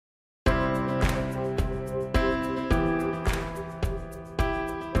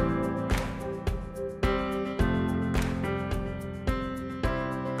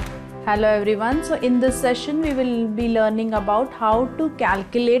Hello everyone. So in this session we will be learning about how to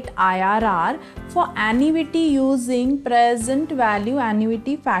calculate IRR for annuity using present value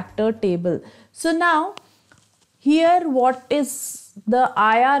annuity factor table. So now here what is the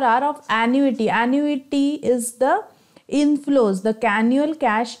IRR of annuity? Annuity is the inflows, the annual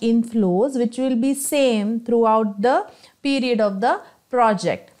cash inflows which will be same throughout the period of the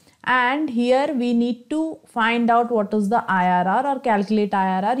project. And here we need to find out what is the IRR or calculate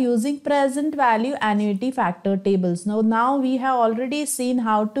IRR using present value annuity factor tables. Now we have already seen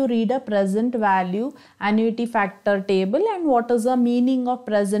how to read a present value annuity factor table and what is the meaning of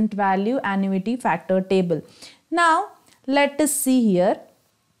present value annuity factor table. Now let us see here.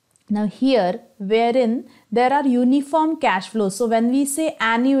 Now here wherein there are uniform cash flows. So when we say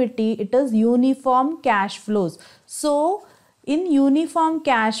annuity, it is uniform cash flows. So in uniform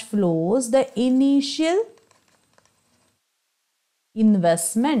cash flows, the initial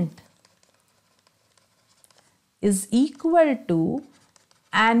investment is equal to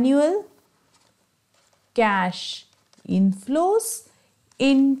annual cash inflows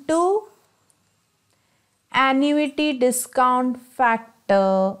into annuity discount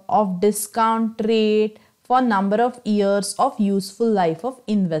factor of discount rate for number of years of useful life of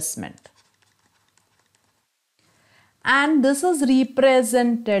investment. And this is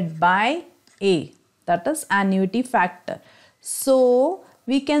represented by A, that is annuity factor. So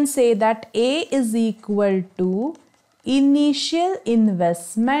we can say that A is equal to initial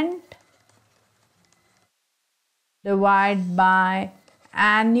investment divided by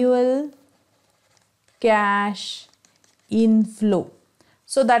annual cash inflow.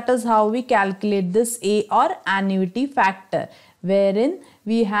 So that is how we calculate this A or annuity factor, wherein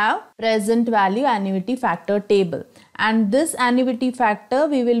we have present value annuity factor table. And this annuity factor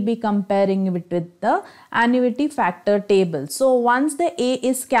we will be comparing it with the annuity factor table. So once the A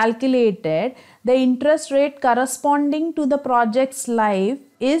is calculated, the interest rate corresponding to the project's life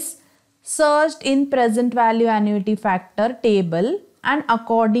is searched in present value annuity factor table, and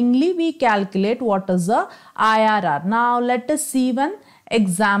accordingly we calculate what is the IRR. Now let us see one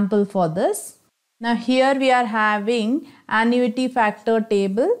example for this. Now here we are having annuity factor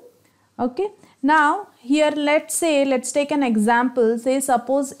table. Okay. Now here let's take an example. Say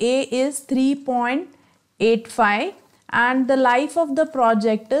suppose A is 3.85 and the life of the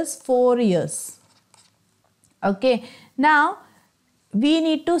project is 4 years. Okay. Now we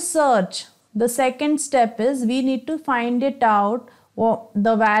need to search. The second step is we need to find it out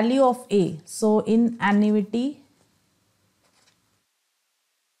the value of A. So in annuity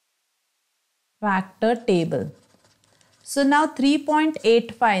factor table. So now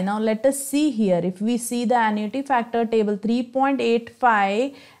 3.85. Now let us see here. If we see the annuity factor table,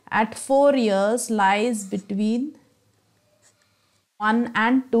 3.85 at 4 years lies between 1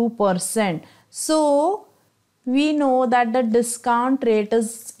 and 2%. So we know that the discount rate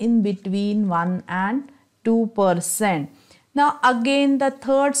is in between 1 and 2%. Now again the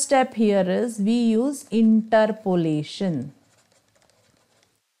third step here is we use interpolation.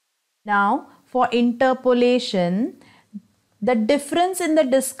 Now for interpolation, the difference in the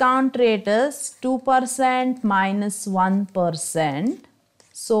discount rate is 2% minus 1%.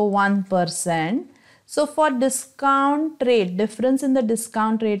 So 1%. So for discount rate, difference in the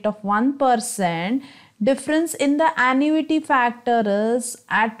discount rate of 1%, difference in the annuity factor is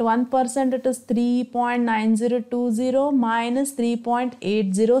at 1% it is 3.9020 minus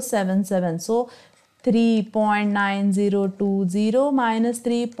 3.8077. So 3.9020 minus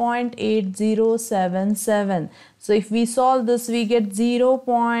 3.8077. So if we solve this, we get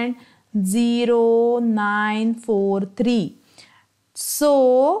 0.0943.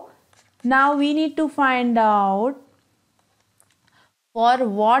 So now we need to find out for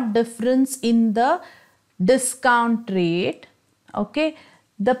what difference in the discount rate, okay,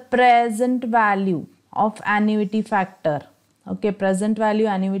 the present value of annuity factor. Okay, present value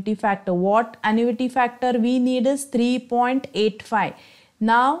annuity factor. What annuity factor we need is 3.85.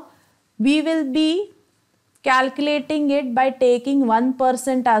 Now we will be calculating it by taking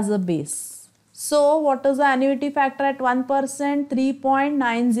 1% as a base. So what is the annuity factor at 1%?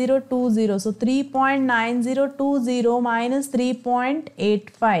 3.9020. So 3.9020 minus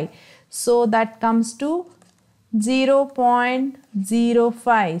 3.85. So that comes to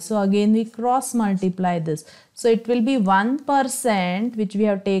 0.05. So again we cross multiply this. So it will be 1% which we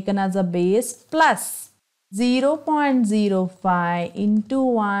have taken as a base plus 0.05 into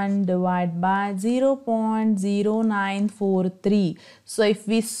 1 divided by 0.0943. So if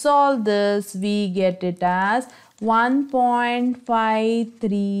we solve this, we get it as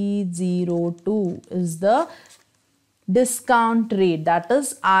 1.5302 is the discount rate, that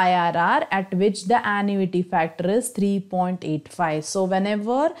is IRR, at which the annuity factor is 3.85. So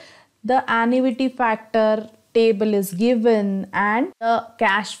whenever the annuity factor table is given and the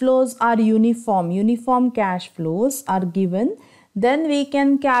cash flows are uniform cash flows are given, then we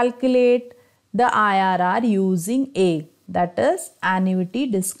can calculate the IRR using A, that is annuity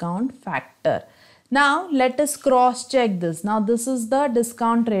discount factor. Now let us cross check this. Now this is the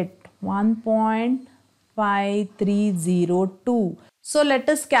discount rate 1.5302. So let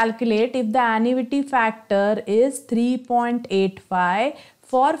us calculate if the annuity factor is 3.85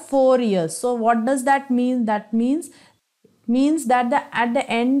 for 4 years. So what does that mean? That means that at the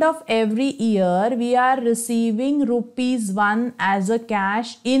end of every year we are receiving ₹1 as a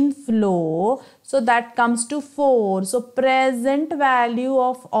cash inflow. So that comes to 4. So present value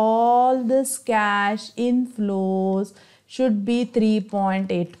of all this cash inflows should be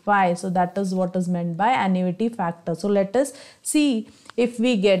 3.85. So that is what is meant by annuity factor. So let us see if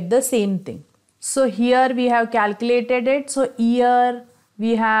we get the same thing. So here we have calculated it. So here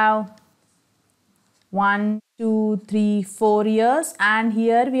we have 1, 2, 3, 4 years, and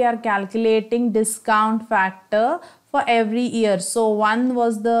here we are calculating discount factor for every year. So 1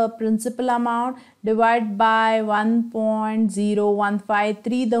 was the principal amount, divided by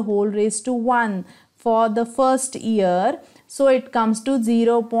 1.0153 the whole raised to 1 for the first year. So it comes to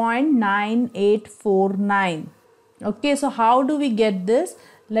 0.9849. Okay, so how do we get this?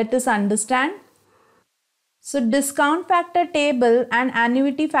 Let us understand. So discount factor table and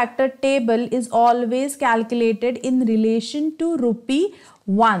annuity factor table is always calculated in relation to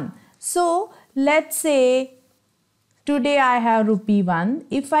 ₹1. So let's say today I have ₹1.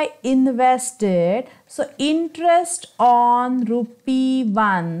 If I invest it, so interest on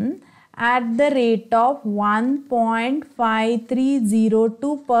 ₹1 at the rate of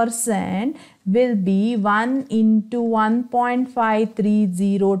 1.5302% will be 1 into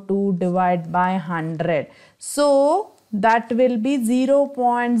 1.5302 divided by 100. So that will be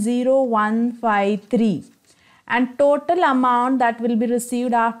 0.0153, and total amount that will be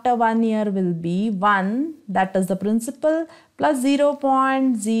received after 1 year will be 1, that is the principal, plus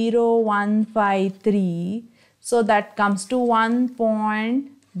 0.0153. So that comes to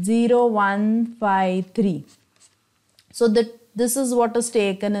 1.0153. So this is what is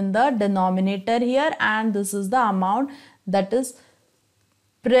taken in the denominator here, and this is the amount that is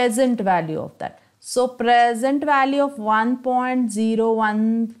present value of that. So present value of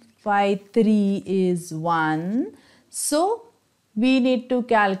 1.0153 is 1. So we need to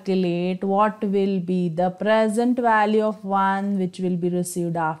calculate what will be the present value of 1 which will be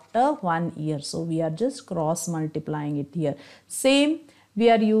received after 1 year. So we are just cross multiplying it here. Same,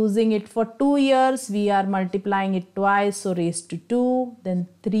 we are using it for 2 years. We are multiplying it twice. So raised to 2, then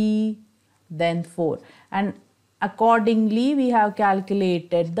 3, then 4. And accordingly, we have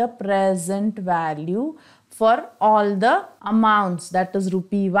calculated the present value for all the amounts, that is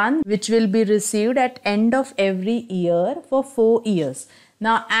 ₹1, which will be received at end of every year for 4 years.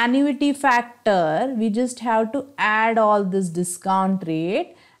 Now annuity factor, we just have to add all this discount rate,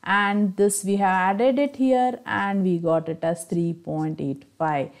 and this we have added it here, and we got it as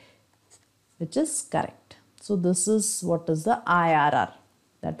 3.85, which is correct. So this is what is the IRR,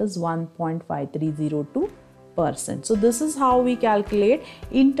 that is 1.5302%. So this is how we calculate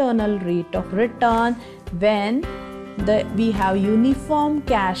internal rate of return when we have uniform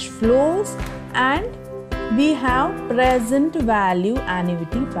cash flows and we have present value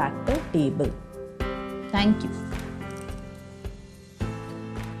annuity factor table. Thank you.